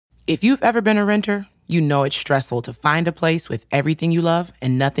If you've ever been a renter, you know it's stressful to find a place with everything you love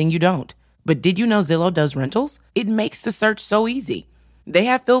and nothing you don't. But did you know Zillow does rentals? It makes the search so easy. They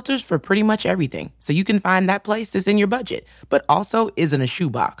have filters for pretty much everything, so you can find that place that's in your budget, but also isn't a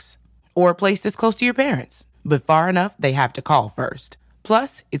shoebox. Or a place that's close to your parents, but far enough they have to call first.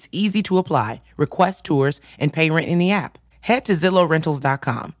 Plus, it's easy to apply, request tours, and pay rent in the app. Head to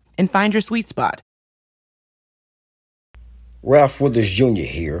ZillowRentals.com and find your sweet spot. Ralph Withers Jr.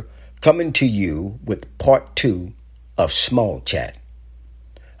 here, coming to you with part 2 of Small Chat.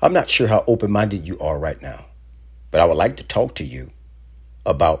 I'm not sure how open-minded you are right now, but I would like to talk to you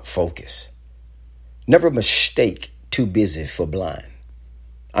about focus. Never mistake too busy for blind.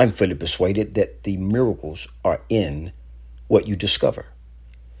 I'm fully persuaded that the miracles are in what you discover.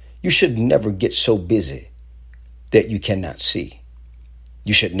 You should never get so busy that you cannot see.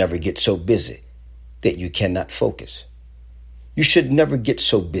 You should never get so busy that you cannot focus. You should never get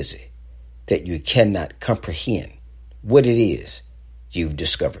so busy that you cannot comprehend what it is you've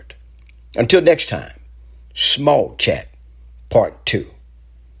discovered. Until next time, Small Chat, Part 2.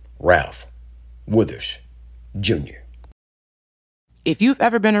 Ralph Withers Jr. If you've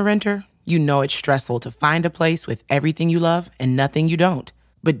ever been a renter, you know it's stressful to find a place with everything you love and nothing you don't.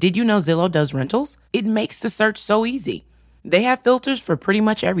 But did you know Zillow does rentals? It makes the search so easy. They have filters for pretty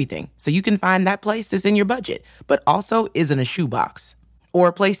much everything, so you can find that place that's in your budget, but also isn't a shoebox. Or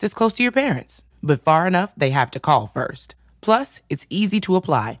a place that's close to your parents, but far enough they have to call first. Plus, it's easy to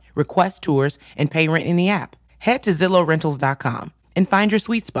apply, request tours, and pay rent in the app. Head to ZillowRentals.com and find your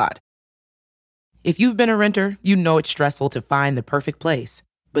sweet spot. If you've been a renter, you know it's stressful to find the perfect place.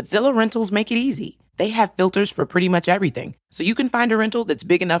 But Zillow Rentals make it easy. They have filters for pretty much everything, so you can find a rental that's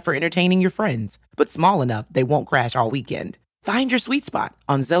big enough for entertaining your friends, but small enough they won't crash all weekend. Find your sweet spot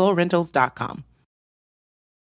on ZillowRentals.com.